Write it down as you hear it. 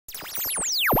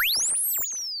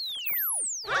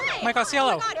Michael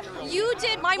Cielo. Oh my God. You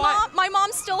did. My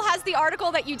mom still has the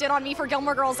article that you did on me for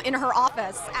Gilmore Girls in her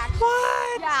office. Actually.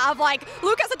 What? Yeah, of like,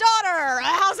 Luke has a daughter.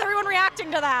 How's everyone reacting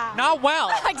to that? Not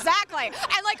well. Exactly.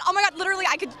 And like, oh my God, literally,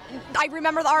 I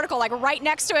remember the article. Like right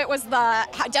next to it was the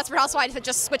Desperate Housewives had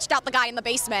just switched out the guy in the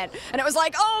basement, and it was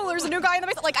like, oh, there's a new guy in the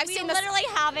basement. Like I've seen this. Literally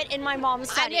have it in my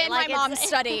mom's study. And in my mom's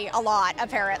study a lot,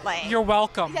 apparently. You're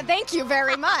welcome. Yeah, thank you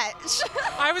very much.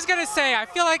 I was gonna say, I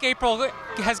feel like April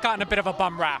has gotten a bit of a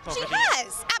bum rap over She the years.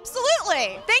 has,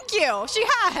 absolutely. Thank you. She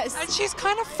has. And she's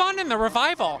kind of fun in the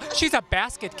revival. She's a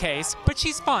basket case, but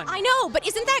she's fun. I know, but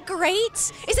isn't that great?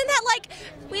 Isn't that like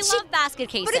We love basket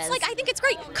cases. But it's like I think it's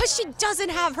great because she doesn't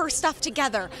have her stuff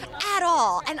together at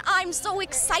all, and I'm so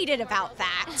excited about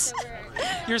that.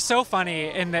 You're so funny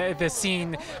in the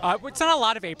scene. It's not a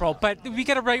lot of April, but we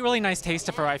get a really nice taste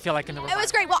of her, I feel like, in the It revival.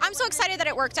 was great. Well, I'm so excited that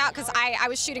it worked out because I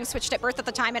was shooting Switched at Birth at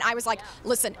the time, and I was like,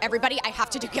 listen, everybody, I have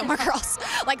to do Gilmore Girls.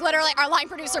 Like, literally, our line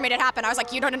producer made it happen. I was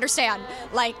like, you don't understand.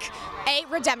 Like, A,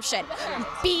 redemption.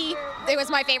 B, it was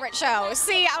my favorite show.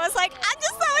 C, I was like, I'm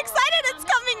just so excited it's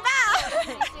coming